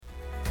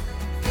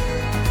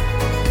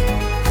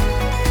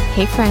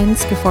Hey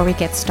friends, before we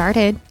get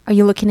started, are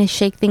you looking to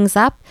shake things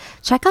up?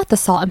 Check out the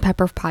Salt and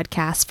Pepper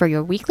podcast for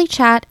your weekly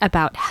chat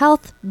about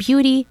health,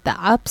 beauty, the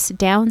ups,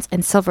 downs,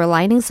 and silver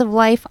linings of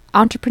life,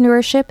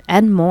 entrepreneurship,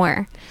 and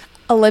more.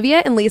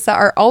 Olivia and Lisa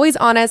are always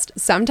honest,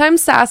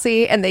 sometimes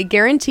sassy, and they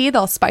guarantee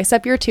they'll spice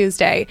up your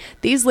Tuesday.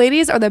 These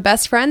ladies are the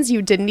best friends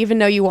you didn't even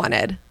know you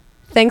wanted.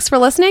 Thanks for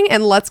listening,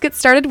 and let's get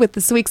started with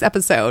this week's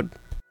episode.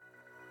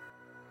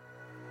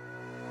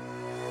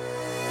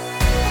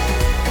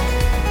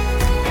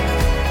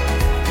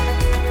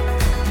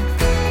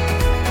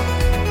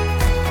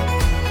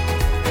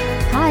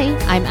 Hi,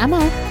 I'm Emma.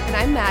 And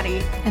I'm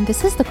Maddie. And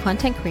this is the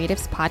Content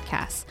Creatives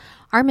Podcast.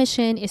 Our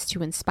mission is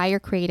to inspire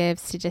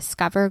creatives to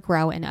discover,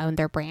 grow, and own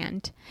their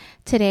brand.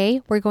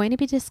 Today, we're going to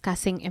be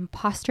discussing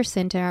imposter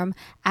syndrome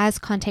as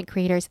content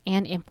creators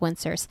and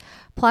influencers,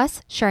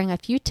 plus sharing a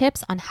few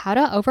tips on how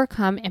to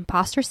overcome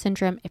imposter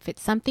syndrome if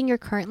it's something you're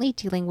currently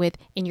dealing with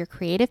in your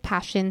creative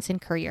passions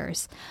and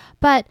careers.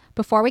 But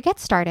before we get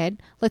started,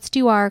 let's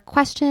do our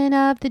question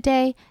of the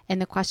day.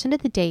 And the question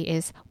of the day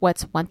is,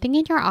 what's one thing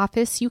in your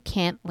office you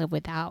can't live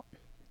without?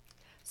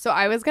 So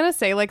I was going to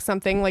say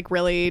something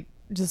really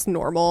just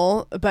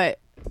normal, but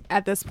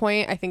at this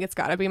point I think it's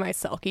got to be my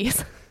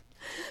selkies.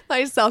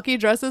 My selkie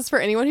dresses. For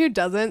anyone who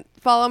doesn't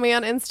follow me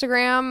on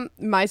Instagram,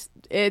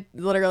 it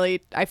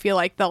literally, I feel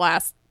like the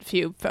last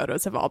few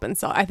photos have all been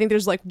I think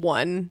there's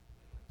one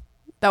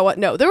there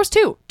was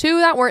two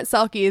that weren't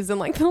selkies in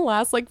the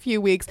last few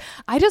weeks.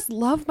 I just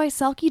love my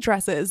selkie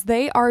dresses.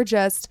 They are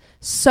just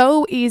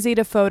so easy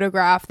to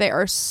photograph. They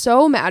are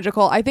so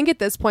magical. I think at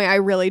this point I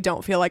really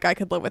don't feel like I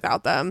could live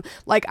without them.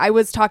 I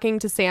was talking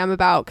to Sam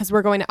about, because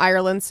we're going to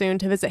Ireland soon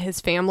to visit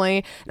his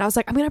family, and I was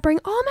like, I'm gonna bring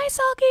all my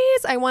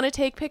selkies. I want to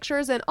take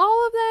pictures in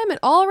all of them and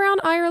all around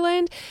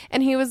Ireland.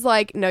 And he was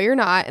like, no, you're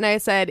not. And I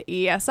said,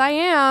 yes, I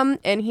am.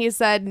 And he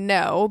said,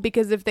 no,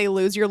 because if they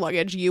lose your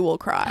luggage, you will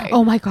cry.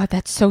 Oh my God,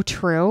 that's so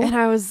true. And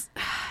I was,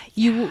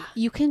 you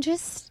can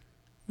just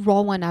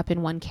roll one up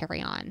in one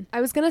carry-on. I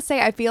was gonna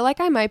say, I feel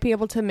like I might be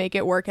able to make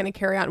it work in a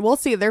carry-on. We'll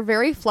see. They're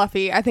very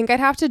fluffy. I think I'd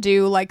have to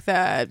do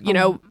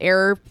the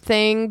air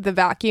thing, the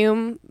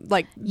vacuum,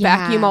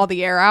 vacuum all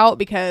the air out,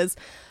 because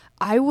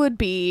I would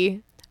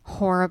be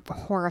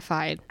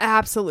horrified,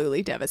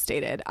 absolutely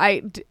devastated.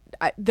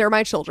 They're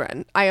my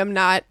children. I am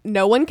not,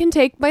 no one can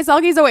take my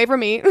selkies away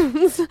from me.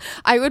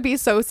 I would be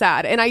so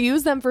sad. And I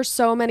use them for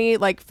so many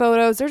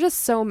photos. They're just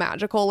so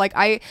magical.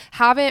 I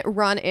haven't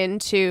run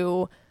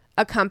into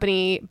a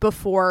company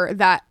before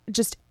that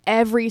just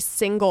every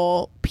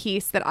single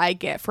piece that I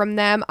get from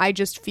them, I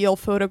just feel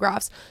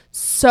photographs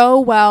so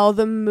well.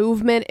 The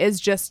movement is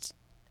just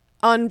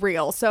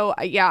unreal. So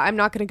yeah, I'm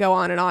not going to go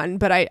on and on,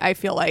 but I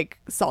feel like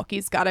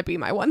selkies gotta be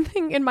my one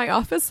thing in my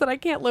office that I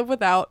can't live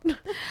without.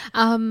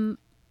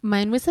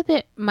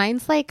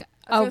 Mine's like,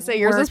 I was gonna say,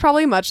 yours is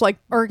probably much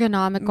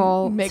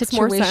ergonomical makes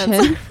situation. More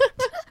sense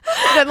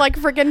than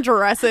freaking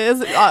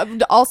dresses.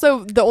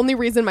 Also, the only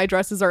reason my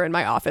dresses are in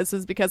my office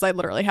is because I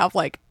literally have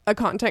a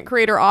content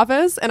creator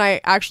office, and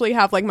I actually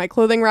have my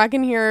clothing rack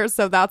in here.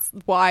 So that's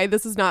why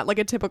this is not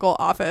a typical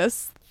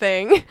office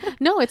thing.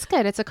 No, it's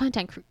good. It's a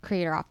content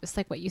creator office,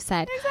 like what you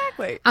said.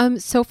 Exactly.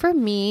 So for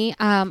me,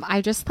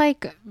 I just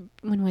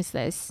when was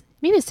this?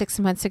 Maybe 6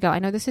 months ago. I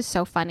know this is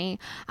so funny.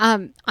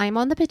 I'm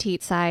on the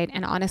petite side,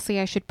 and honestly,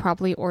 I should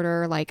probably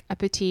order a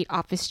petite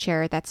office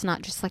chair that's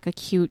not just a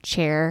cute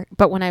chair.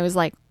 But when I was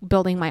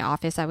building my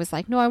office, I was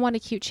like, no, I want a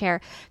cute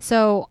chair.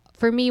 So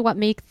for me, what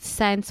makes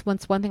sense, one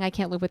thing I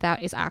can't live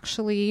without, is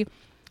actually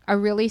a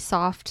really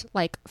soft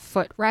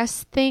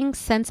footrest thing.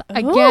 Since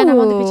again, I'm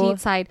on the petite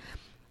side.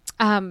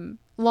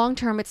 Long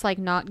term, it's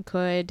not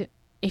good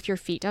if your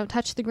feet don't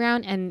touch the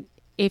ground, and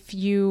if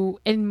you,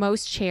 in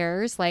most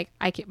chairs,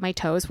 my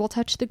toes will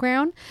touch the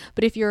ground.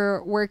 But if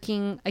you're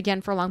working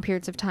again for long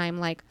periods of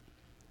time,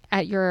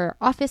 at your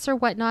office or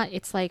whatnot,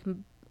 it's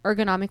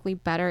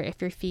ergonomically better if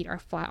your feet are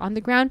flat on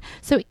the ground.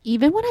 So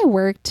even when I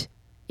worked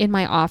in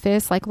my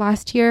office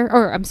last year,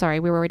 or I'm sorry,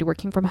 we were already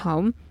working from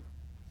home,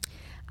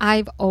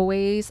 I've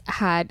always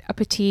had a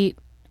petite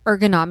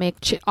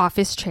ergonomic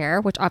office chair,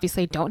 which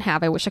obviously I don't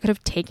have. I wish I could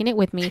have taken it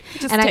with me.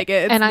 Just take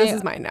it. This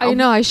is mine now. I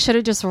know. I should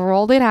have just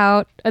rolled it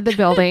out of the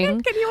building.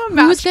 Can you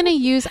imagine? Who's going to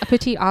use a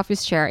petite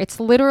office chair?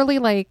 It's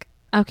literally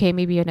okay,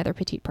 maybe another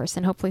petite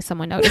person. Hopefully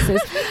someone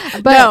notices.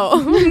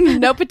 But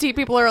no petite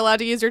people are allowed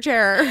to use your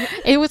chair.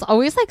 It was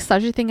always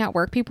such a thing at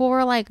work. People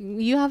were like,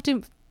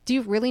 do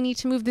you really need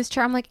to move this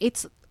chair? I'm like,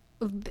 it's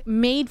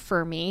made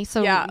for me.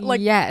 So yeah,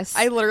 yes,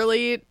 I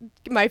literally,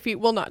 my feet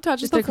will not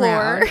touch the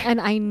floor,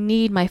 and I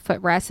need my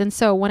footrest. And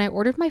so when I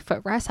ordered my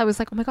footrest, I was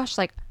like, oh my gosh,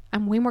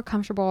 I'm way more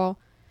comfortable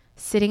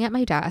sitting at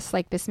my desk.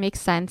 This makes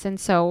sense. And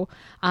so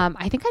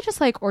I think I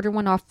just ordered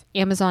one off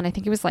Amazon. I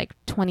think it was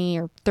 $20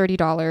 or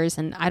 $30,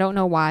 and I don't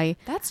know why.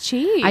 That's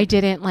cheap. I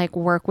didn't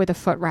work with a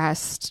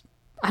footrest.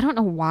 I don't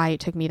know why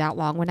it took me that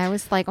long. When I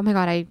was oh my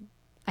God,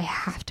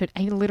 I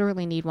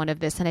literally need one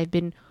of this. And I've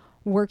been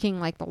working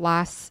the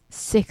last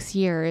 6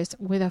 years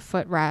with a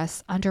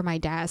footrest under my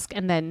desk,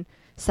 and then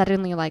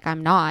suddenly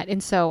I'm not.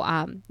 And so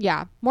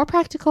yeah, more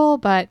practical,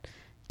 but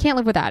can't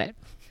live without it.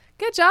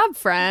 Good job,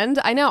 friend.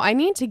 I know. I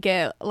need to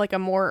get like a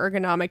more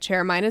ergonomic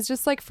chair. Mine is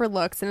just like for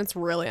looks and it's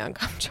really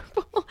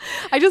uncomfortable.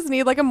 I just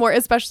need like a more,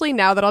 especially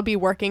now that I'll be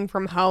working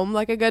from home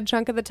like a good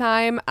chunk of the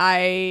time.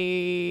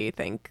 I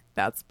think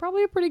that's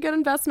probably a pretty good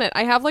investment.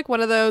 I have like one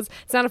of those,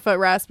 it's not a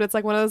footrest, but it's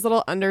like one of those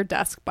little under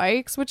desk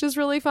bikes, which is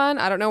really fun.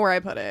 I don't know where I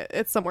put it.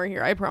 It's somewhere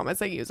here. I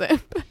promise I use it.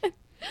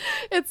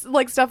 It's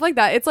like stuff like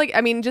that. It's like,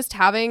 I mean, just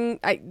having,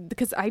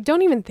 because I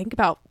don't even think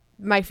about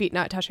my feet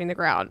not touching the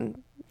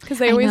ground. Because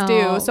they always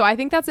do. So I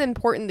think that's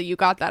important that you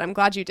got that. I'm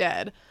glad you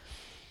did.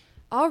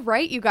 All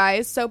right, you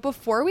guys. So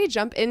before we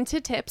jump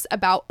into tips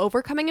about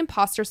overcoming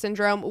imposter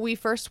syndrome, we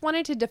first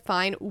wanted to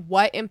define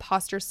what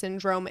imposter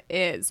syndrome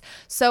is.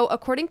 So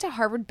according to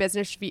Harvard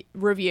Business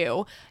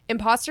Review,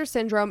 imposter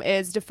syndrome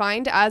is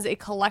defined as a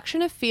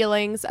collection of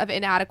feelings of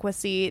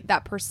inadequacy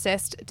that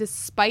persist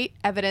despite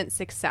evident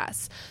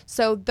success.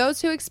 So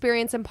those who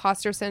experience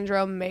imposter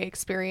syndrome may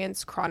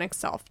experience chronic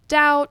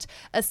self-doubt,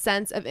 a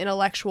sense of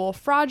intellectual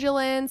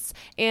fraudulence,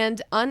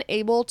 and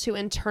unable to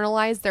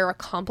internalize their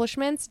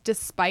accomplishments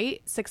despite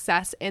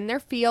success in their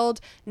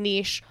field,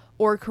 niche,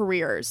 or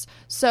careers.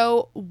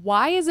 So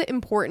why is it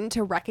important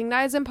to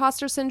recognize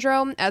imposter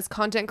syndrome as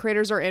content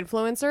creators or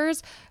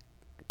influencers?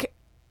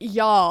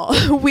 Y'all,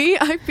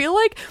 I feel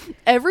like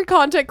every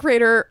content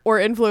creator or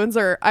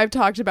influencer I've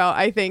talked about,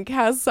 I think,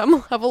 has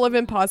some level of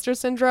imposter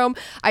syndrome.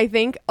 I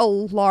think a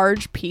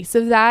large piece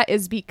of that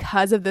is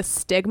because of the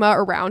stigma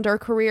around our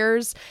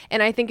careers.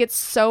 And I think it's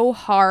so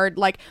hard.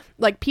 Like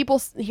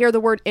people hear the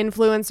word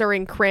influencer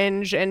and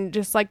cringe, and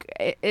just like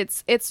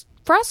it's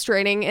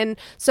frustrating. And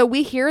so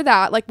we hear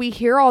that, like we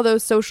hear all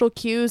those social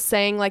cues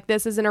saying like,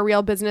 this isn't a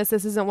real business,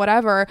 this isn't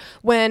whatever,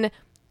 when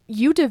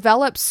you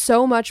develop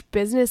so much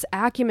business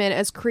acumen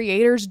as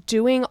creators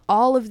doing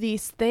all of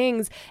these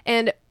things.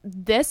 And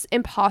this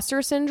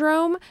imposter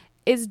syndrome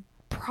is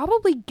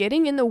probably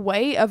getting in the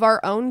way of our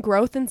own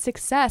growth and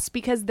success,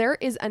 because there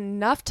is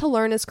enough to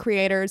learn as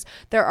creators.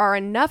 There are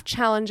enough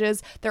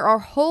challenges. There are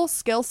whole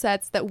skill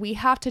sets that we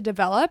have to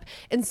develop.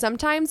 And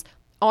sometimes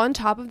on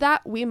top of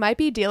that, we might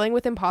be dealing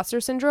with imposter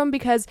syndrome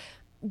because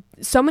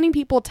so many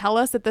people tell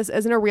us that this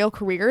isn't a real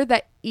career,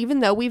 that even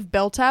though we've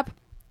built up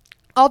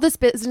all this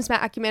business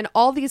acumen,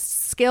 all these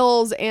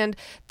skills and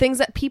things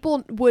that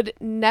people would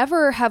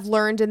never have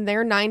learned in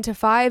their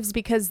 9-to-5s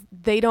because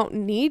they don't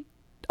need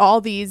all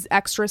these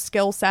extra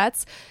skill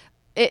sets.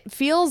 It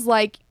feels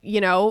like,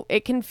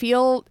 it can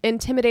feel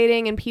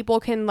intimidating, and people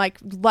can like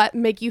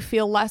make you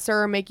feel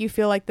lesser, or make you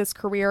feel like this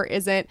career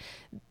isn't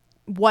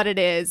what it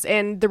is.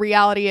 And the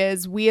reality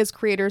is we as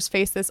creators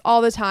face this all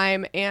the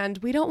time, and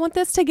we don't want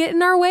this to get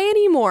in our way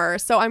anymore.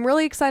 So I'm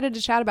really excited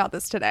to chat about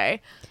this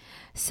today.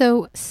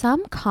 So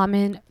some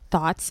common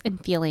thoughts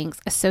and feelings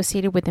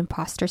associated with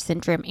imposter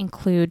syndrome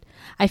include,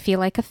 I feel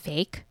like a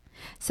fake.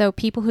 So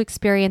people who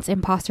experience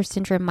imposter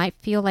syndrome might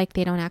feel like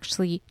they don't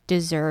actually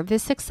deserve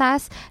this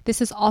success.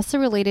 This is also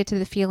related to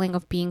the feeling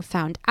of being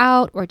found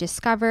out or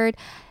discovered.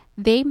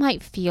 They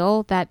might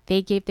feel that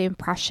they gave the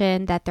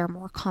impression that they're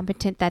more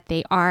competent than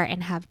they are,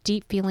 and have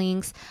deep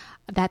feelings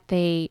that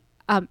they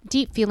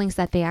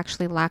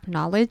actually lack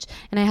knowledge.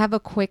 And I have a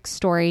quick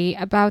story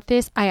about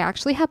this. I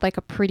actually had like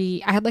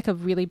a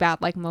really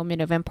bad like moment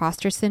of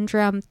imposter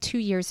syndrome 2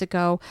 years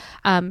ago.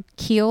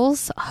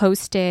 Kiehl's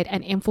hosted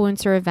an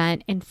influencer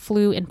event and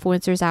flew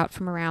influencers out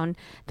from around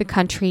the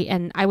country.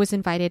 And I was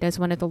invited as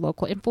one of the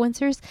local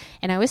influencers.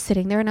 And I was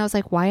sitting there and I was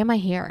like, why am I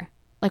here?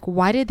 Like,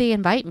 why did they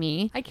invite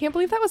me? I can't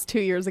believe that was 2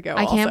 years ago.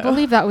 I can't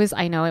believe that was,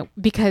 I know it,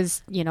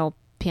 because,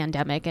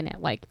 pandemic and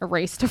it like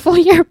erased a full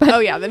year. But oh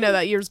yeah, no,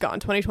 that year's gone.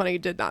 2020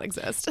 did not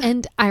exist.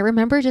 And I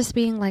remember just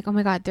being like, oh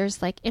my God,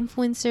 there's like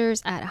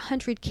influencers at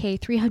 100K,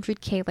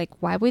 300K. Like,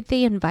 why would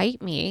they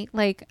invite me?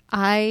 Like,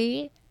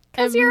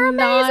 because you're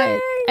amazing.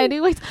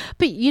 Anyways,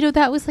 but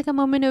that was like a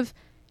moment of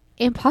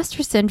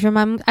imposter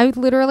syndrome. I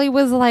literally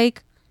was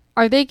like,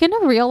 are they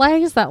gonna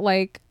realize that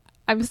like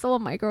I'm still a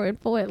micro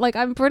influencer? Like,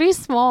 I'm pretty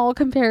small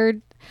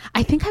compared.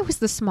 I think I was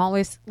the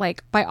smallest,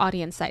 like by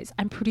audience size.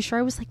 I'm pretty sure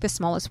I was like the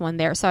smallest one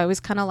there. So I was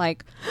kind of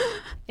like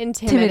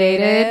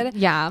intimidated.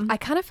 Yeah. I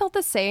kind of felt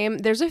the same.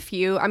 There's a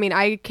few. I mean,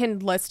 I can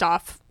list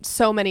off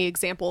so many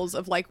examples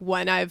of like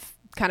when I've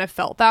kind of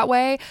felt that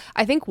way.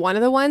 I think one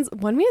of the ones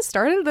when we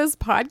started this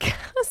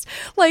podcast,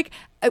 like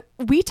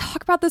we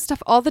talk about this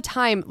stuff all the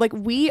time. Like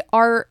we've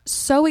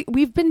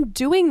been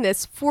doing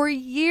this for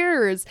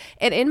years.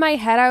 And in my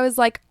head, I was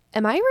like,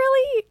 am I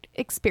really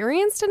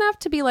experienced enough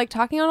to be like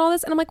talking on all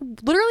this? And I'm like,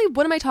 literally,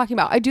 what am I talking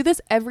about? I do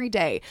this every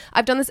day.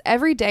 I've done this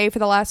every day for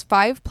the last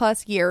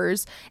 5+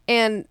 years,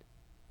 and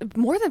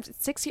more than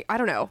 6 years. I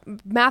don't know.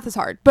 Math is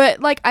hard,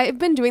 but like I've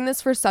been doing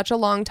this for such a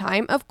long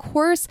time. Of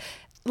course,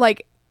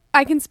 like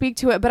I can speak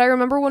to it, but I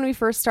remember when we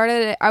first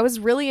started it, I was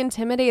really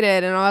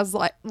intimidated, and I was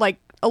like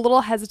a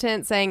little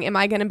hesitant, saying, am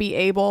I going to be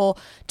able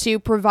to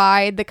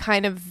provide the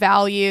kind of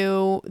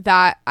value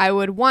that I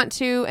would want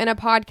to in a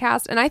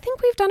podcast? And I think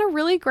we've done a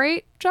really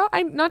great job.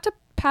 Not to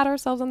pat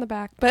ourselves on the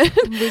back, but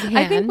We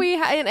I think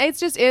can. and it's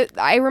just it.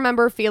 I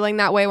remember feeling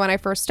that way when I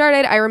first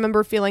started. I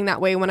remember feeling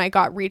that way when I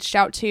got reached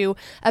out to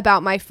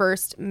about my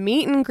first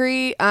meet and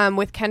greet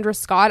with Kendra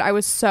Scott. I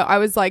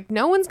was like,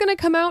 no one's gonna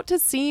come out to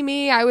see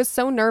me. I was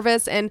so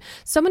nervous, and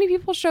so many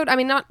people showed. I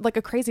mean, not like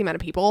a crazy amount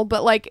of people,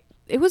 but like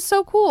it was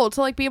so cool to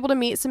like be able to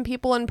meet some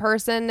people in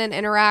person and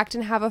interact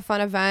and have a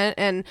fun event.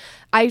 And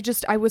I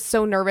was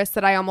so nervous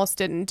that I almost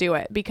didn't do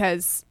it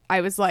because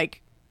I was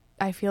like,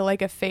 I feel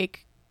like a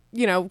fake,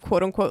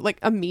 quote unquote, like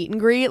a meet and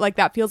greet, like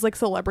that feels like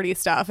celebrity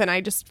stuff. And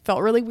I just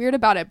felt really weird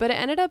about it, but it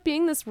ended up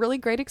being this really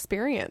great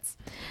experience.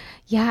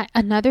 Yeah,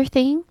 another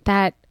thing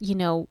that,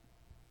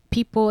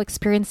 people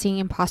experiencing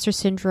imposter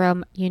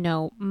syndrome,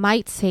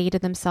 might say to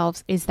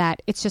themselves is that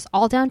it's just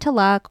all down to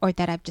luck, or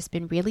that I've just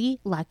been really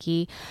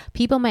lucky.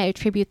 People might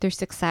attribute their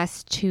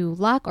success to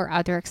luck or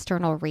other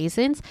external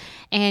reasons.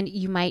 And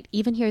you might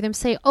even hear them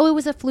say, oh, it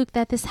was a fluke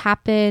that this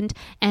happened.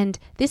 And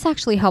this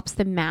actually helps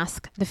them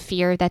mask the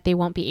fear that they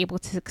won't be able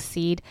to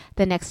succeed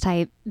the next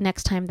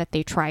time that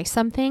they try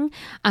something.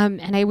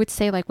 And I would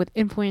say, like with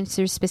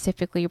influencers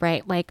specifically,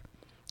 right? Like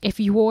if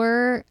you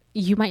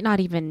might not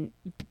even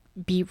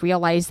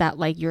realize that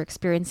like you're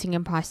experiencing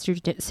imposter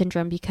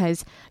syndrome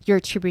because you're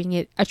attributing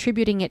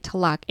it to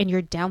luck and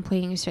you're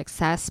downplaying your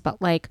success,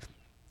 but like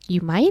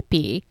you might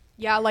be.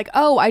 Yeah, like,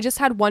 oh, I just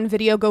had one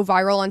video go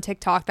viral on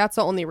TikTok. That's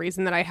the only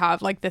reason that I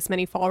have like this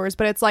many followers.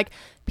 But it's like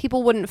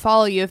people wouldn't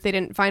follow you if they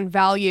didn't find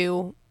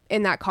value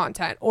in that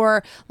content.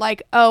 Or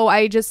like, oh,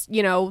 I just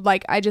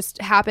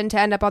happened to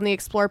end up on the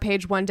Explore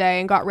page one day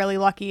and got really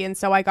lucky, and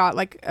so I got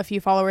like a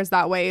few followers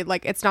that way.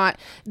 Like it's not,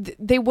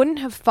 they wouldn't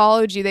have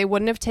followed you, they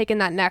wouldn't have taken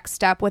that next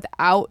step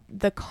without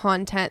the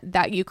content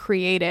that you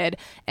created.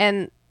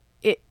 And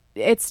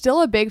it's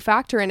still a big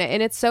factor in it,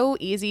 and it's so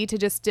easy to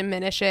just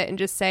diminish it and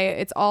just say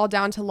it's all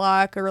down to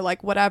luck or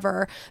like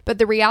whatever, but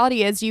the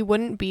reality is you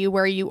wouldn't be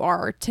where you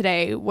are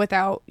today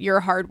without your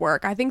hard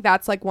work. I think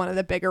that's like one of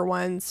the bigger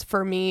ones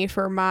for me,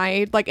 for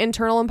my like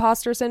internal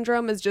imposter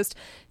syndrome, is just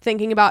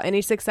thinking about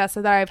any success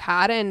that I've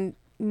had and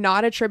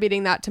not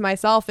attributing that to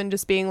myself and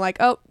just being like,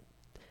 oh,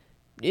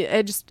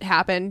 it just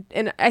happened.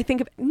 And I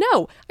think,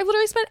 no, I've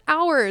literally spent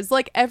hours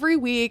like every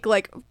week,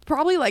 like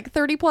probably like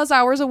 30 plus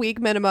hours a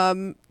week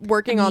minimum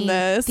working on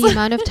this. The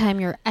amount of time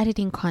you're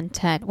editing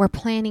content or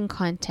planning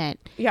content.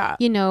 Yeah.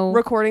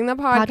 Recording the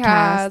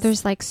podcast.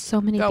 There's like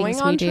so many going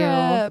things on we do.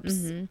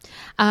 trips.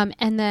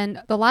 And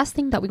then the last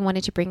thing that we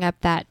wanted to bring up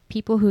that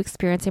people who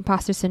experience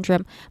imposter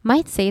syndrome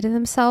might say to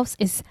themselves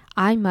is,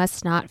 I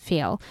must not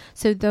fail.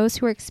 So those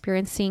who are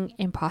experiencing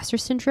imposter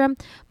syndrome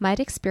might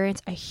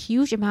experience a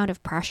huge amount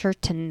of pressure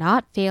to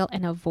not fail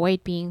and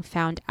avoid being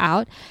found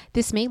out.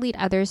 This may lead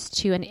others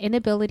to an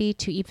inability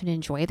to even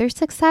enjoy their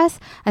success,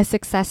 as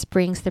success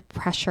brings the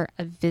pressure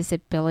of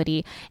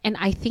visibility. And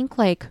I think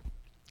like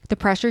the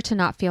pressure to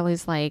not fail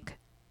is like,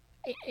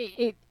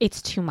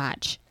 it's too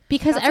much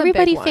because That's a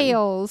everybody big one.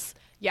 fails.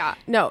 Yeah,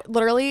 no,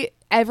 literally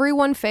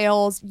everyone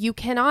fails. You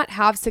cannot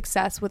have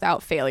success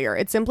without failure.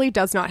 It simply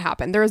does not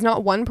happen. There is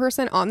not one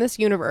person on this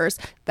universe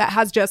that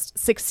has just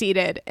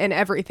succeeded in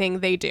everything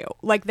they do.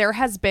 Like there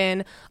has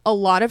been a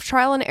lot of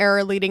trial and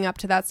error leading up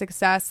to that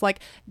success. Like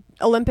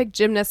Olympic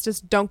gymnasts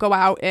just don't go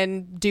out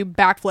and do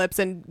backflips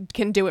and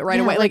can do it right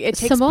away. Like it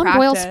takes Simone practice.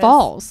 Biles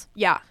falls.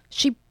 Yeah.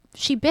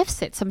 She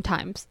biffs it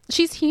sometimes.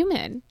 She's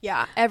human.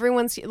 Yeah.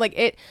 Everyone's like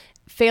it.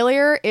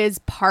 Failure is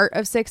part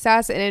of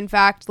success, and in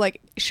fact like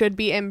should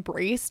be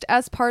embraced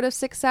as part of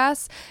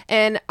success.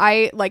 And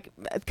I like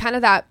kind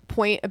of that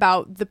point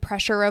about the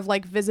pressure of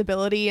like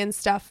visibility and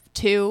stuff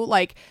too.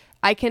 Like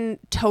I can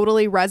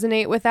totally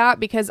resonate with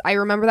that, because I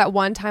remember that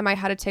one time I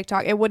had a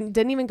TikTok,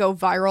 didn't even go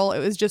viral. It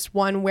was just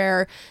one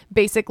where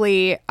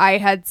basically I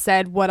had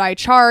said what I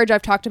charge.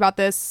 I've talked about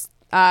this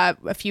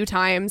a few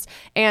times,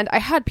 and I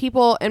had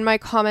people in my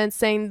comments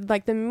saying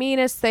like the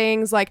meanest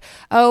things, like,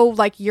 oh,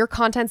 like your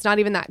content's not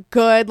even that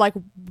good, like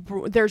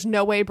there's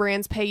no way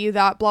brands pay you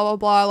that, blah blah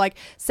blah, like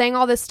saying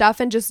all this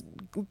stuff and just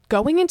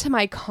going into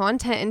my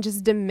content and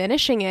just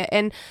diminishing it.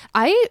 And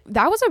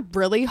that was a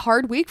really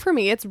hard week for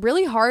me. It's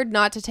really hard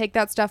not to take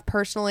that stuff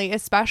personally,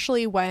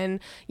 especially when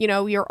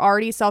you're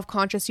already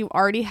self-conscious. You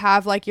already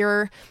have like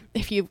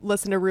if you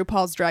listen to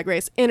RuPaul's Drag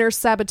Race, inner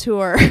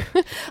saboteur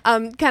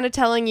kind of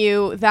telling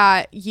you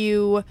that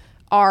you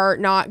are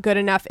not good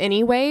enough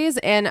anyways.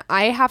 And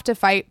I have to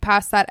fight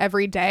past that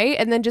every day.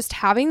 And then just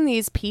having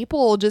these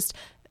people just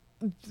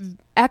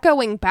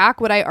echoing back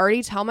what I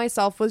already tell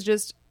myself was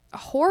just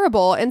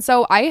horrible. And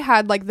so I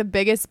had like the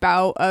biggest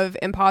bout of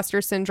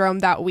imposter syndrome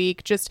that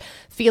week, just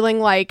feeling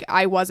like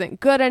I wasn't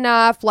good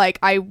enough, like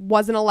I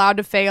wasn't allowed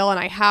to fail, and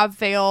I have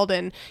failed,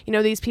 and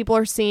these people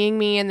are seeing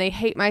me and they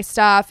hate my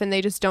stuff and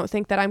they just don't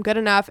think that I'm good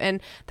enough. And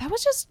that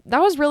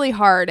was really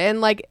hard.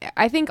 And like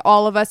I think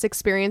all of us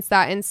experience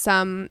that in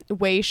some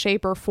way,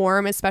 shape, or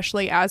form,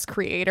 especially as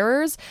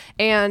creators.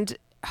 And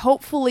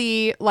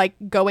hopefully, like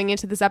going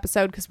into this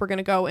episode, because we're going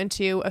to go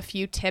into a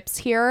few tips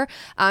here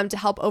to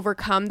help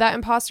overcome that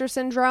imposter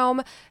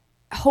syndrome.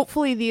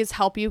 Hopefully these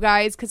help you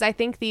guys, because I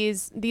think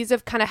these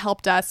have kind of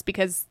helped us,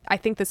 because I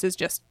think this is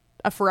just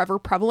a forever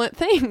prevalent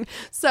thing.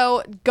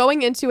 So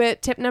going into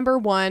it, tip number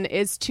 1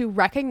 is to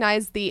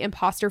recognize the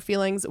imposter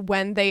feelings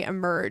when they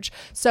emerge.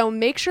 So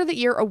make sure that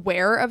you're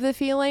aware of the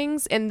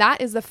feelings, and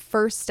that is the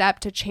first step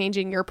to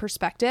changing your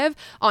perspective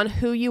on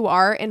who you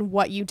are and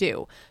what you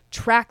do.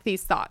 Track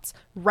these thoughts,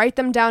 write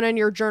them down in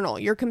your journal,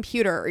 your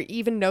computer, or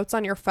even notes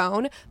on your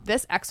phone.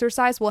 This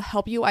exercise will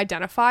help you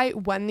identify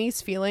when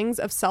these feelings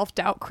of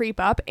self-doubt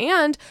creep up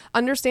and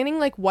understanding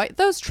like what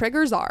those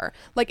triggers are.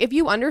 Like if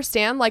you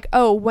understand like,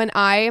 oh, when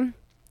I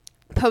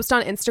post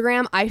on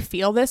Instagram, I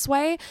feel this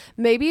way,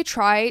 maybe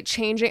try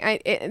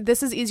changing.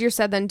 This is easier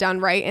said than done,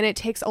 right? And it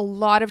takes a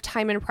lot of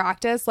time and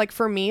practice. Like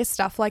for me,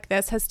 stuff like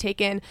this has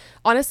taken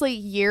honestly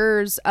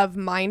years of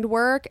mind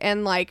work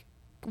and like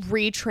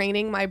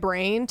retraining my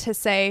brain to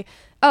say,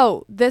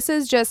 oh, this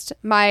is just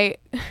my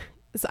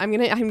so I'm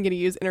gonna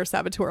use inner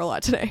saboteur a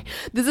lot today.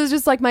 This is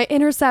just like my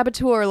inner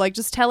saboteur, like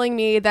just telling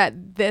me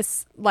that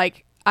this,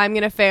 like, I'm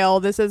gonna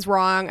fail, this is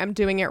wrong, I'm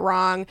doing it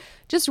wrong.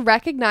 Just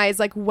recognize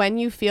like when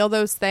you feel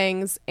those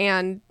things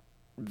and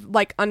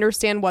like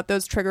understand what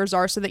those triggers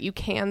are so that you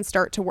can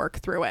start to work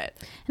through it.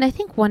 And I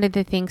think one of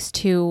the things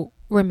to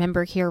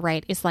remember here,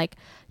 right, is like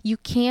you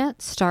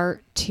can't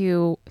start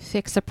to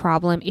fix a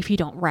problem if you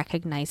don't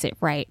recognize it,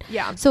 right?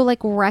 Yeah. So like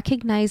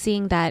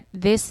recognizing that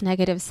this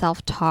negative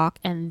self-talk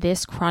and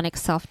this chronic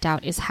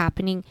self-doubt is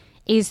happening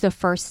is the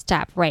first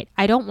step, right?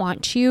 I don't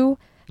want you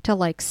to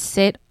like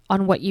sit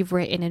on what you've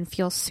written and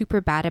feel super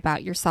bad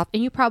about yourself.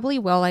 And you probably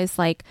will, as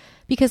like,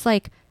 because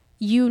like,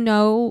 you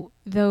know,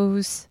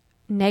 those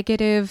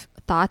negative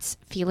thoughts,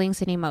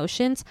 feelings, and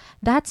emotions,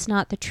 that's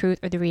not the truth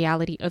or the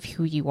reality of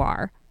who you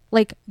are.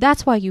 Like,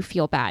 that's why you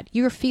feel bad.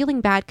 You're feeling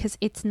bad because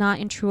it's not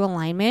in true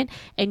alignment,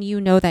 and you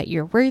know that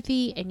you're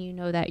worthy, and you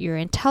know that you're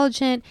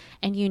intelligent,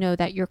 and you know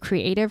that you're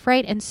creative,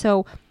 right? And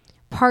so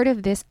part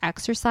of this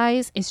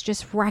exercise is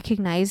just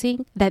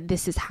recognizing that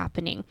this is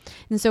happening.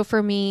 And so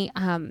for me,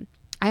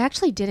 I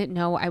actually didn't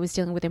know I was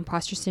dealing with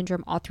imposter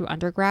syndrome all through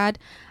undergrad.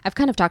 I've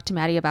kind of talked to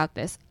Maddie about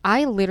this.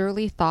 I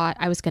literally thought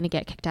I was going to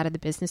get kicked out of the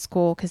business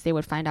school because they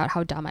would find out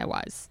how dumb I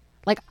was.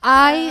 Like,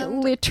 I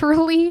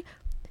literally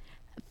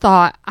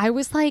thought I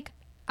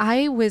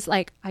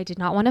did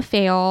not want to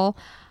fail.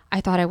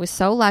 I thought I was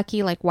so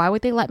lucky. Like, why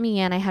would they let me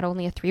in? I had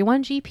only a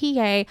 3.1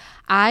 GPA.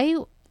 I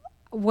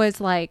was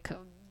like,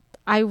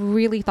 I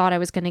really thought I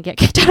was going to get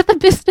kicked out of the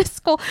business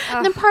school.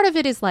 And then part of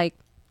it is like,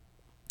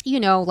 you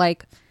know,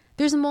 like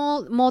there's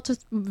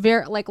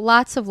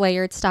lots of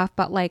layered stuff,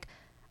 but like,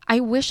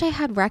 I wish I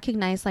had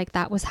recognized like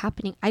that was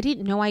happening. I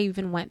didn't know I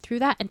even went through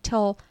that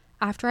until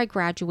after I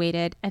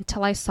graduated,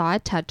 until I saw a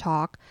TED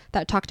Talk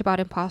that talked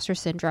about imposter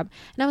syndrome.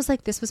 And I was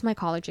like, this was my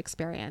college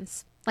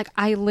experience. Like,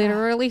 I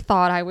literally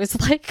thought I was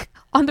like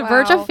on the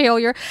verge of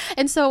failure.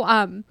 And so,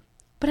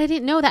 but I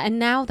didn't know that. And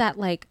now that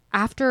like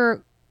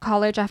after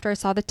college, after I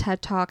saw the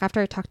TED Talk, after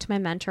I talked to my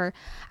mentor,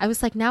 I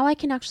was like, now I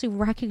can actually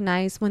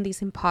recognize when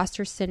these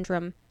imposter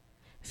syndrome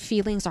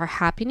feelings are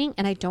happening,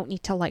 and I don't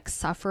need to like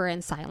suffer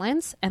in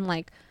silence and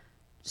like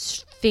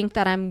think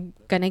that I'm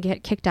gonna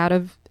get kicked out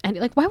of. And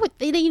like, why would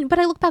they? But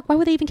I look back, why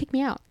would they even kick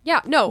me out?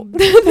 Yeah, no,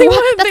 that's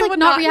like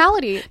not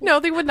reality. No,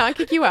 they would not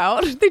kick you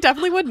out. They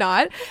definitely would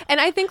not. And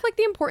I think like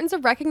the importance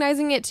of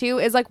recognizing it too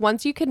is like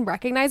once you can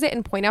recognize it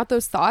and point out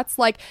those thoughts,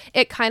 like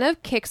it kind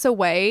of kicks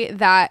away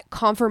that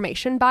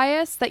confirmation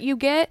bias that you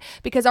get,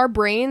 because our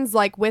brains,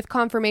 like with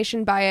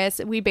confirmation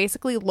bias, we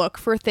basically look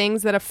for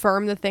things that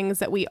affirm the things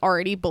that we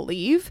already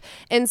believe.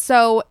 And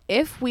so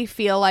if we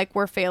feel like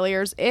we're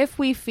failures, if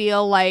we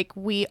feel like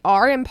we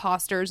are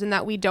imposters and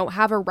that we don't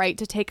have a right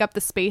to take up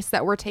the space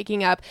that we're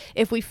taking up,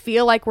 if we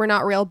feel like we're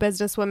not real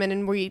businesswomen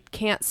and we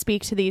can't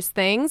speak to these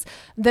things,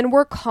 then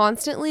we're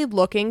constantly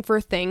looking for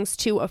things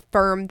to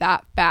affirm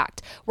that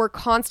fact. We're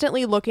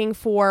constantly looking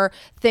for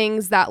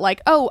things that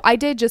like, oh, I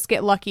did just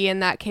get lucky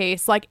in that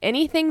case. Like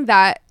anything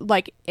that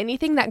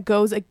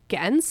goes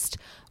against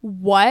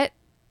what,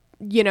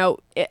 you know,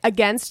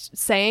 against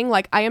saying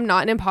like, I am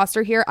not an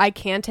imposter here, I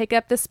can take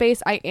up this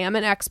space, I am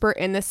an expert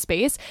in this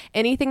space.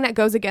 Anything that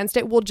goes against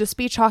it will just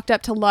be chalked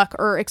up to luck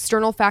or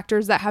external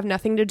factors that have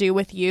nothing to do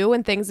with you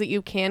and things that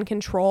you can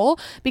control,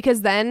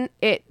 because then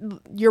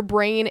your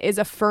brain is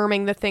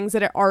affirming the things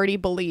that it already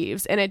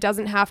believes, and it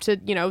doesn't have to,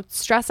 you know,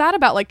 stress out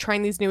about like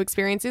trying these new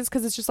experiences,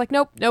 because it's just like,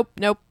 nope,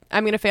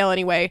 I'm gonna fail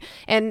anyway.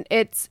 And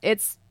it's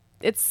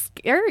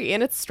scary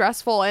and it's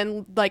stressful,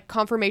 and like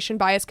confirmation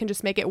bias can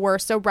just make it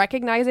worse. So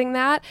recognizing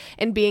that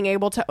and being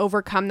able to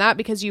overcome that,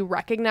 because you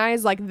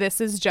recognize like, this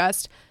is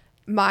just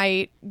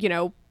my, you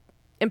know,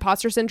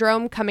 imposter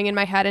syndrome coming in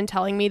my head and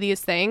telling me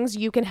these things,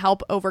 you can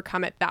help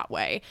overcome it that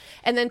way.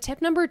 And then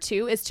tip number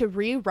 2 is to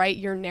rewrite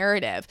your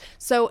narrative.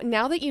 So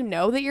now that you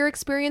know that you're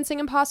experiencing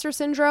imposter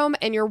syndrome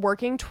and you're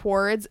working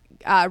towards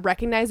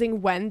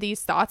recognizing when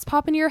these thoughts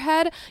pop into your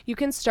head, you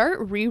can start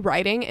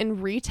rewriting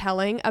and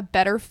retelling a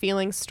better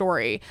feeling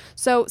story.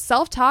 So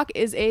self-talk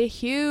is a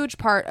huge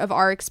part of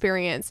our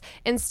experience.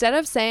 Instead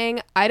of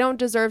saying, I don't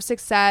deserve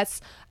success,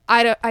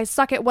 I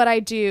suck at what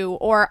I do,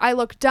 or I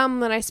look dumb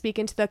when I speak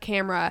into the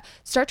camera,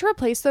 start to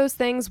replace those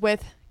things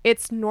with,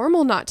 it's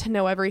normal not to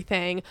know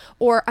everything,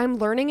 or I'm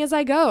learning as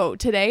I go.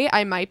 Today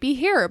I might be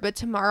here, but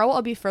tomorrow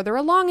I'll be further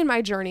along in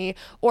my journey,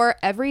 or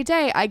every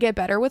day I get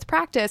better with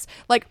practice.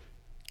 Like,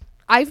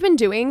 I've been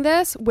doing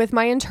this with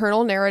my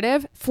internal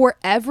narrative for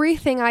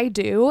everything I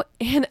do,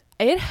 and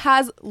it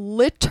has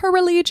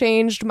literally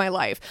changed my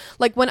life.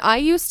 Like, when I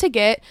used to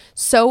get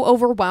so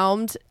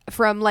overwhelmed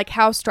from like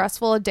how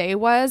stressful a day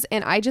was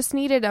and I just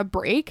needed a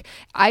break,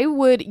 I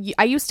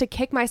used to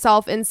kick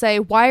myself and say,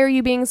 why are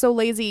you being so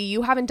lazy?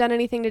 You haven't done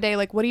anything today.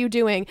 Like, what are you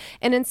doing?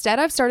 And instead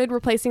I've started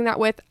replacing that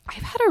with,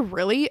 I've had a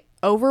really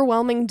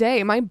overwhelming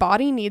day. My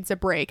body needs a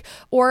break.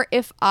 Or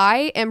if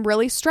I am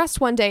really stressed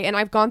one day and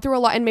I've gone through a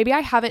lot and maybe I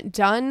haven't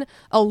done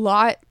a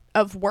lot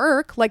of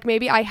work, like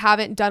maybe I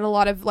haven't done a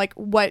lot of like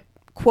what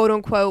quote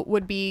unquote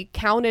would be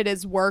counted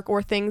as work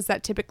or things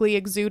that typically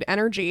exude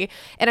energy.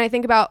 And I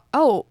think about,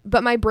 oh,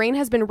 but my brain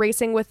has been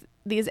racing with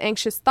these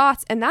anxious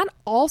thoughts, and that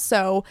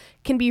also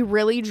can be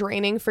really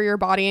draining for your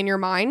body and your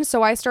mind.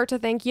 So I start to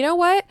think, you know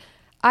what?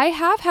 I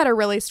have had a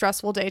really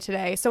stressful day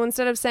today. So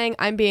instead of saying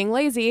I'm being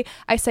lazy,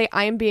 I say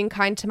I am being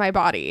kind to my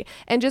body.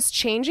 And just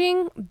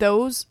changing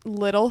those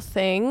little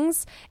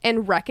things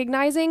and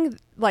recognizing,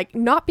 like,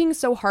 not being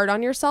so hard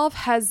on yourself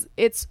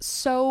it's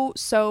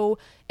so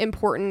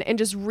important, and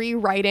just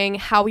rewriting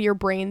how your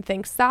brain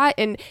thinks that.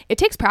 And it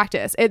takes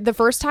practice. The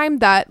first time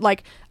that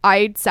like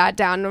I sat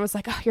down and was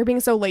like, oh, you're being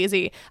so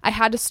lazy, I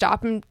had to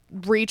stop and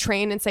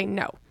retrain and say,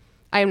 no,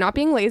 I am not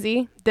being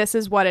lazy. This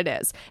is what it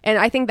is. And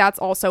I think that's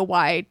also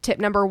why tip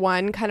number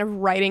 1, kind of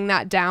writing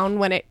that down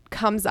when it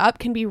comes up,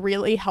 can be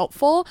really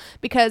helpful,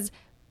 because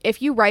if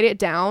you write it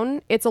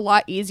down, it's a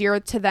lot easier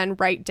to then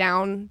write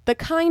down the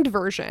kind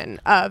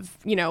version of,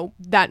 you know,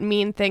 that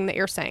mean thing that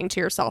you're saying to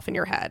yourself in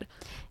your head.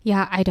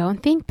 Yeah, I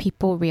don't think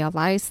people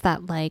realize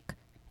that, like,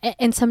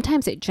 and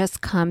sometimes it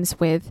just comes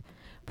with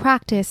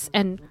practice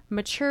and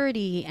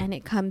maturity, and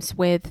it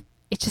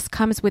just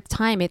comes with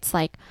time. It's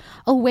like,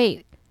 oh,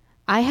 wait,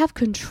 I have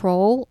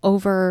control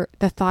over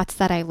the thoughts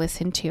that I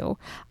listen to.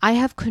 I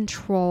have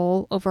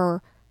control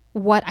over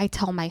what I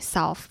tell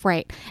myself,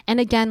 right? And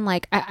again,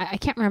 like, I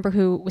can't remember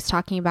who was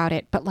talking about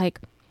it, but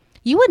like,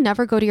 you would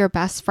never go to your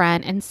best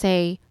friend and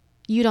say,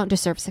 you don't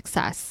deserve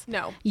success.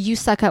 No. You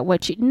suck at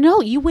what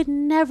no, you would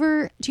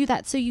never do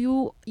that. So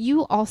you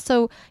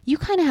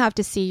kind of have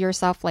to see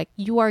yourself like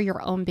you are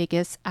your own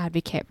biggest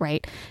advocate,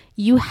 right?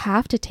 You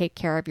have to take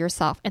care of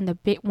yourself. And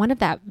one of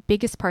that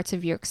biggest parts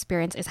of your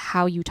experience is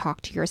how you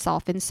talk to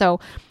yourself. And so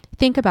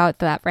think about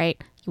that,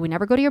 right? You would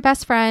never go to your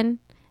best friend,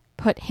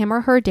 put him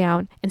or her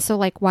down. And so,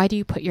 like, why do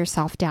you put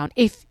yourself down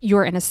if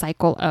you're in a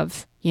cycle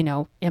of, you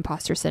know,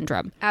 imposter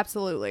syndrome?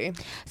 Absolutely.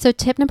 So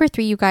tip number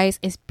 3, you guys,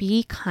 is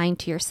be kind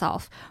to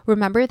yourself.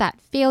 Remember that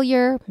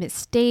failure,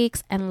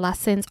 mistakes, and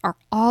lessons are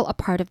all a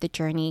part of the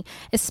journey,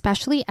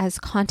 especially as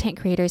content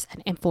creators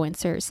and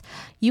influencers.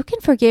 You can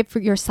forgive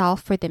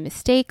yourself for the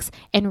mistakes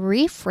and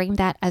reframe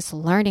that as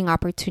learning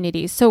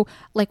opportunities. So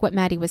like what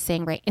Maddie was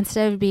saying, right?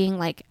 Instead of being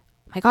like,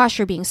 my gosh,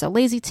 you're being so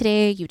lazy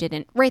today, you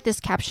didn't write this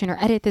caption or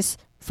edit this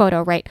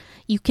photo, right?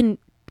 You can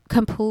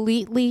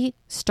completely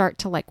start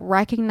to like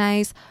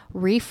recognize,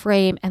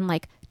 reframe, and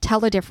like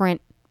tell a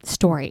different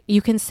story.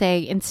 You can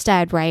say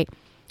instead, right?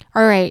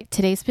 All right,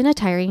 today's been a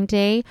tiring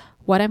day.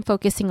 What I'm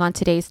focusing on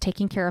today is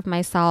taking care of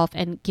myself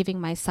and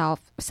giving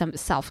myself some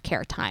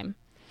self-care time.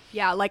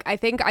 Yeah, like, I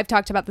think I've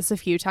talked about this a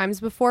few times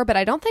before, but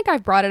I don't think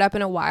I've brought it up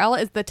in a while,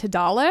 is the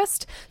to-do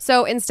list.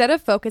 So instead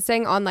of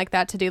focusing on like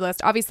that to-do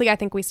list, obviously I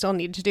think we still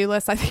need to-do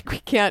lists. I think we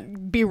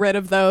can't be rid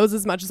of those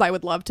as much as I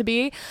would love to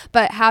be.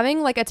 But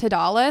having like a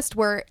to-do list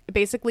where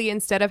basically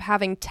instead of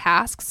having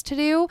tasks to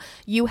do,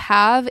 you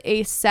have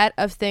a set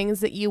of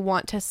things that you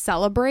want to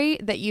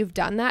celebrate that you've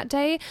done that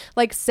day.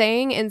 Like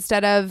saying,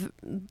 instead of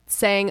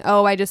saying,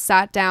 oh, I just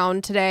sat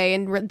down today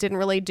and didn't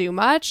really do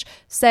much,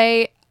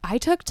 say, I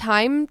took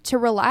time to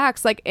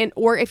relax, like,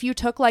 or if you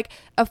took like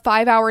a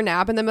 5-hour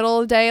nap in the middle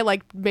of the day,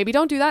 like, maybe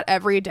don't do that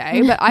every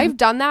day, but I've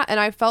done that and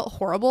I felt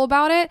horrible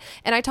about it.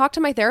 And I talked to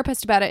my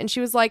therapist about it, and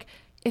she was like,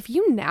 if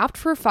you napped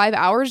for 5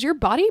 hours, your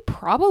body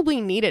probably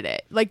needed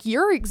it. Like,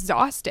 you're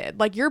exhausted,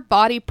 like your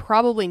body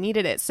probably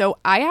needed it. So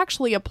I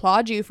actually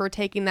applaud you for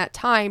taking that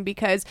time,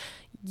 because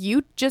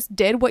you just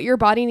did what your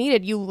body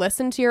needed. You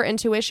listened to your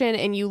intuition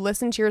and you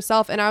listened to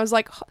yourself. And I was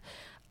like,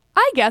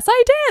 I guess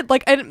I did.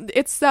 Like,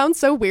 it sounds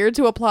so weird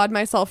to applaud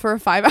myself for a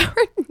 5-hour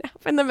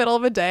nap in the middle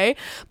of a day,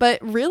 but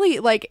really,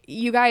 like,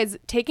 you guys,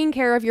 taking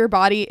care of your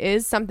body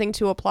is something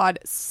to applaud.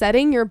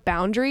 Setting your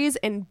boundaries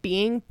and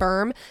being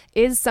firm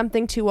is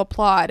something to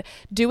applaud.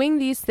 Doing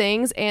these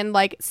things and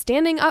like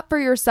standing up for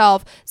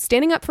yourself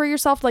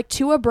like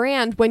to a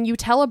brand, when you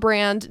tell a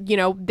brand, you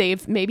know,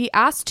 they've maybe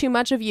asked too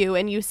much of you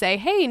and you say,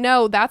 hey,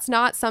 no, that's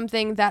not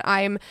something that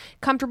I'm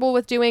comfortable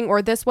with doing,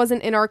 or this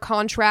wasn't in our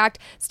contract.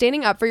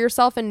 Standing up for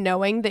yourself and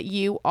knowing that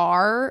you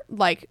are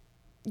like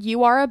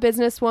you are a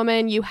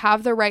businesswoman. You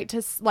have the right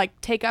to like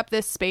take up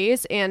this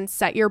space and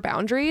set your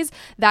boundaries.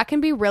 That can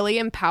be really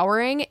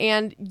empowering,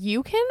 and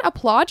you can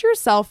applaud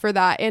yourself for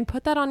that and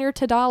put that on your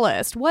to-do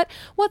list.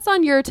 What's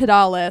on your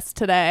to-do list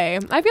today?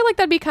 I feel like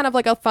that'd be kind of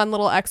like a fun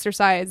little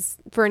exercise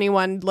for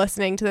anyone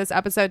listening to this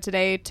episode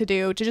today to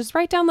do, to just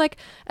write down like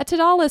a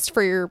to-do list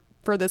for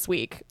this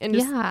week and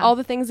just all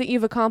the things that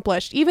you've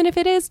accomplished, even if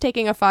it is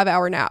taking a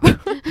 5-hour nap.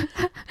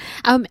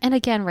 And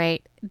again,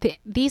 right,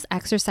 these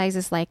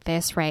exercises like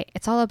this, right,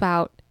 it's all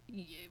about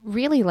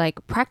really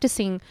like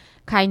practicing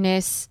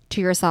kindness to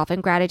yourself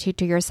and gratitude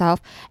to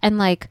yourself and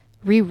like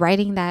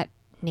rewriting that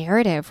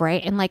narrative,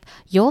 right? And like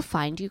you'll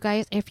find, you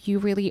guys, if you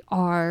really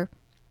are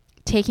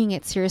taking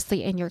it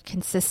seriously and you're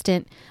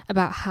consistent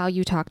about how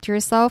you talk to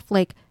yourself,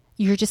 like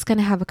you're just going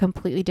to have a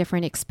completely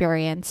different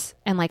experience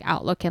and like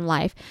outlook in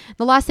life.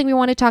 The last thing we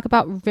want to talk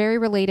about, very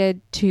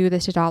related to the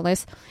to-do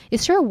list,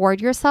 is to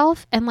reward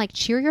yourself and like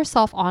cheer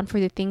yourself on for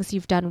the things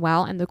you've done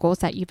well and the goals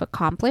that you've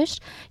accomplished.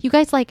 You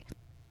guys, like,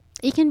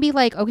 it can be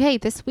like, okay,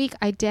 this week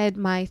I did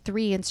my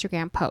 3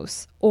 Instagram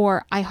posts,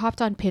 or I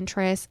hopped on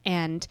Pinterest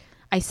and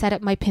I set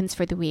up my pins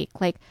for the week.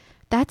 Like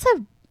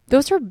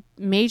those are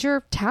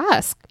major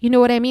tasks. You know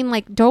what I mean?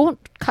 Like, don't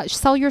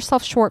sell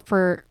yourself short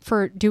for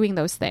doing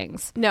those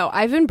things. No,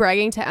 I've been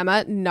bragging to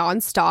Emma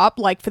nonstop,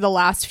 like for the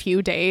last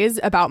few days,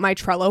 about my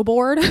Trello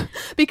board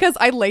because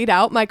I laid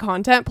out my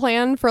content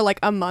plan for like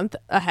a month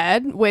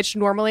ahead, which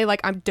normally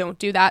like I don't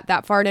do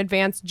that far in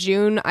advance.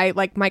 June, I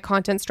like my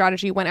content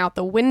strategy went out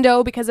the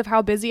window because of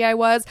how busy I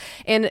was.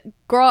 And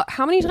girl,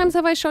 how many times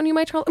have I shown you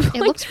my Trello?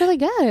 It looks really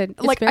good.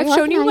 It's like I've organized.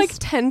 shown you like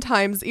 10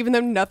 times, even though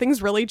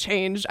nothing's really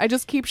changed. I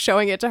just keep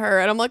showing it to her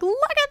and I'm like,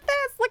 look at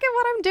this, look at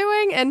what I'm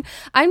doing. And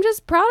I'm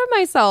just proud of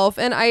myself.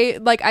 And I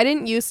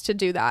didn't used to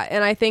do that.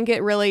 And I think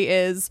it really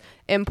is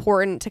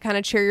important to kind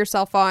of cheer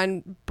yourself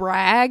on,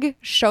 brag,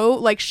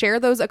 share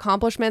those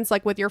accomplishments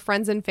like with your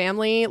friends and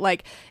family.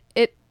 Like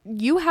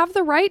you have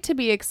the right to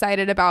be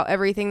excited about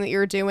everything that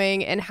you're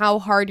doing and how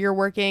hard you're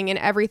working and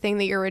everything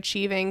that you're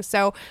achieving.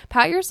 So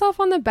pat yourself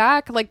on the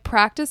back, like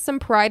practice some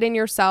pride in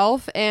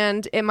yourself.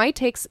 And it might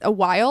take a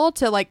while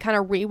to like kind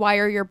of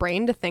rewire your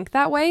brain to think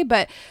that way.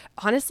 But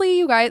honestly,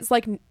 you guys,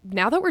 like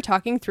now that we're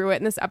talking through it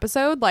in this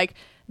episode, like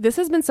this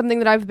has been something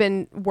that I've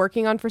been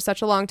working on for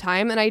such a long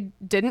time, and I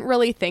didn't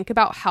really think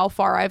about how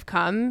far I've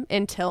come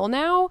until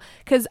now,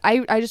 because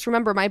I just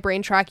remember my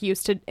brain track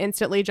used to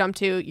instantly jump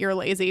to, you're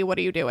lazy, what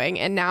are you doing?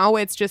 And now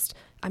it's just,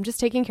 I'm just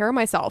taking care of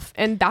myself,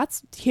 and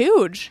that's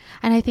huge.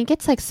 And I think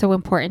it's like so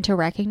important to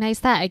recognize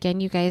that. Again,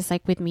 you guys,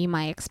 like with me,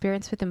 my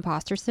experience with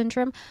imposter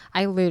syndrome,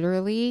 I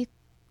literally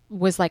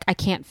was like, I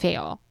can't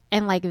fail.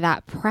 And like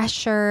that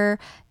pressure,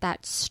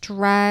 that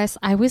stress,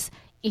 I was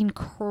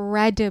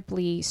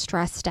incredibly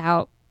stressed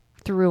out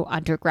through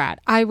undergrad.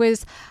 Brandon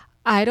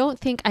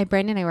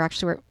and I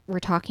were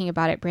talking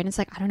about it. Brandon's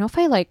like, I don't know if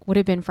I like would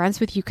have been friends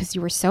with you because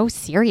you were so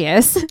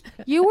serious.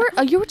 You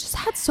just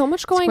had so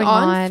much going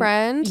on,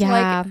 friend.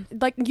 Yeah.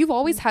 Like you've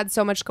always had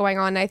so much going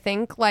on. I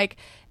think like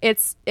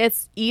it's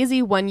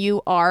easy when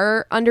you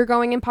are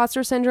undergoing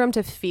imposter syndrome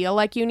to feel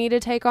like you need to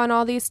take on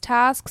all these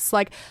tasks.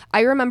 Like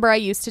I remember I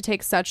used to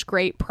take such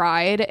great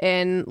pride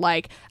in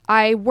like,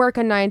 I work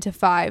a 9 to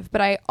 5, but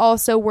I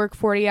also work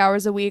 40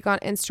 hours a week on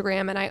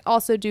Instagram, and I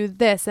also do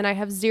this, and I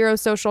have 0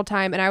 social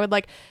time, and I would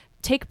like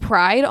take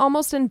pride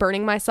almost in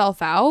burning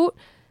myself out.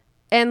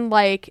 And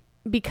like,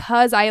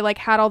 because I like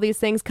had all these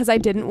things, because I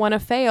didn't want to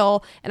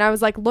fail, and I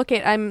was like,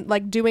 I'm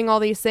like doing all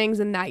these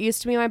things, and that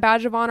used to be my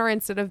badge of honor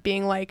instead of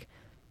being like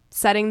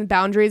setting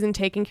boundaries and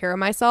taking care of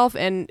myself.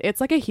 And it's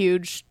like a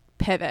huge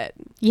pivot.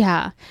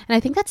 Yeah. And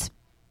I think that's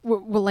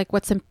like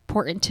what's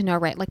important to know,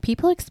 right? Like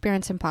people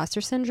experience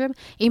imposter syndrome.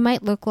 It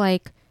might look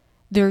like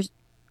they're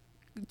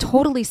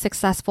totally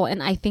successful,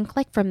 and I think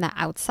like from the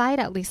outside,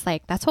 at least,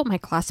 like that's what my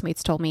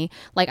classmates told me.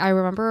 Like I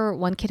remember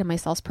one kid in my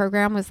sales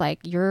program was like,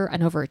 you're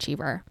an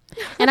overachiever.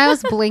 And I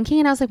was blinking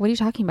and I was like, what are you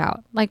talking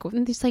about? Like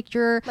he's like,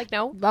 you're like,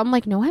 no. I'm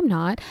like, no, I'm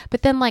not.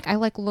 But then like I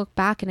like look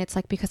back and it's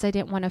like, because I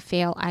didn't want to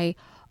fail, I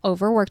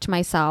overworked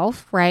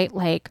myself, right?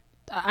 Like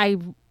I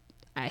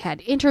had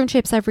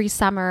internships every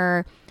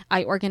summer.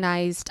 I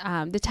organized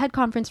the TED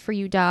conference for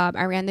UW.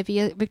 I ran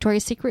the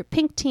Victoria's Secret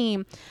Pink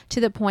team,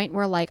 to the point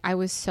where like I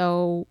was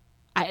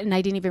and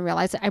I didn't even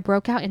realize it. I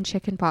broke out in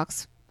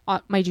chickenpox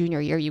my junior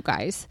year, you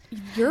guys.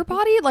 Your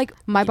body, like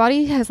my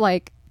body has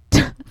like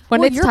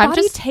when it's your time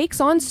body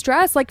takes on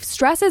stress. Like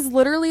stress is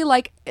literally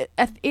like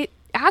it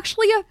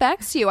actually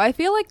affects you. I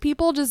feel like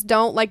people just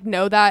don't like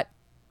know that.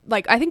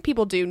 Like I think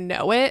people do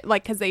know it,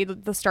 like because they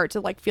start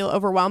to like feel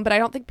overwhelmed, but I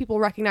don't think people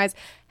recognize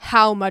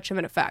how much of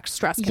an effect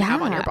stress can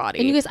have on your body.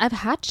 And you guys, I've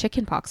had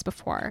chickenpox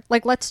before.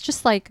 Like let's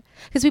just like,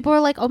 because people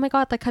are like, oh my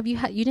god, like have you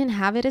didn't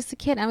have it as a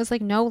kid? And I was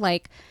like, no,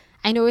 like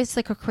I know it's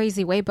like a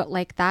crazy way, but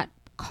like that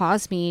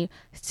caused me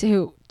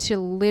to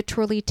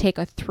literally take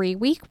a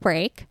 3-week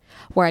break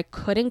where I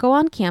couldn't go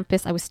on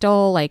campus. I was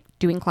still like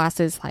doing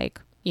classes, like,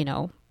 you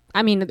know,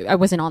 I mean, I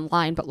wasn't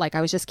online, but like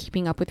I was just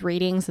keeping up with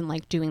readings and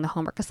like doing the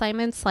homework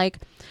assignments, like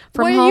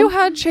from home. You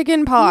had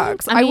chicken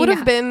pox. I would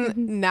have been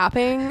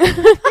napping.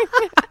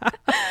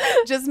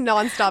 just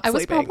nonstop I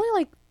was sleeping.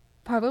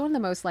 probably one of the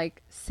most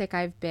like sick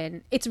I've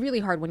been. It's really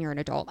hard when you're an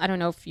adult. I don't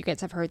know if you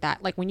guys have heard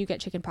that. Like when you get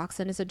chicken pox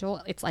as an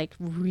adult, it's like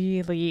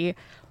really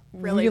takes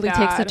a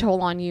bad.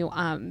 toll on you.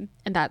 And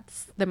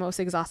that's the most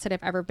exhausted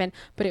I've ever been.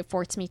 But it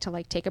forced me to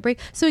like take a break.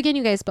 So again,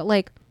 you guys, but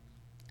like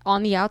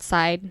on the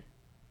outside,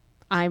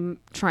 I'm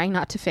trying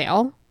not to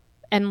fail.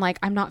 And like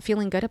I'm not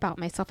feeling good about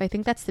myself. I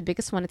think that's the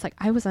biggest one. It's like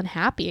I was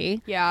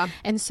unhappy. Yeah.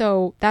 And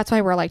so that's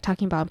why we're like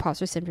talking about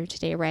imposter syndrome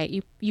today,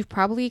 right? You've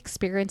probably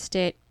experienced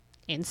it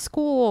in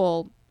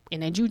school,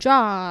 in a new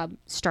job,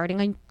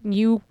 starting a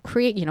new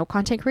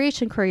content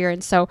creation career.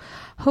 And so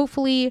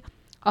hopefully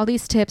all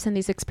these tips and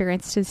these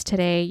experiences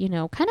today,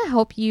 kind of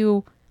help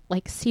you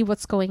like see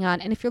what's going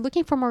on. And if you're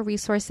looking for more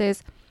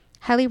resources,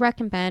 highly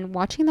recommend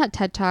watching that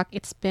TED Talk.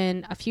 It's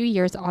been a few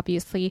years,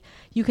 obviously.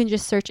 You can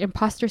just search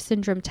Imposter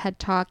Syndrome TED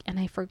Talk. And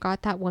I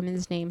forgot that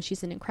woman's name.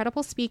 She's an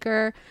incredible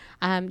speaker,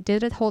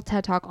 did a whole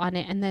TED Talk on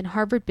it. And then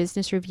Harvard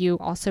Business Review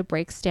also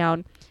breaks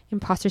down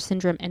imposter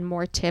syndrome and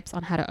more tips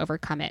on how to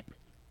overcome it.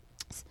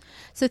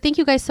 So thank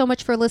you guys so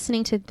much for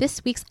listening to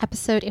this week's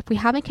episode. If we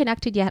haven't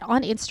connected yet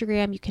on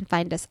Instagram, you can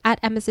find us at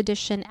Emma's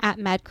Edition, at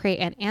MadCreate,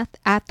 and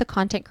at the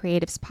Content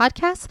Creatives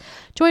Podcast.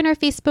 Join our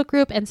Facebook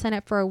group and sign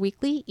up for a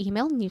weekly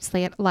email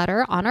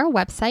newsletter on our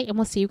website, and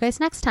we'll see you guys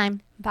next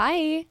time.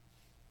 Bye.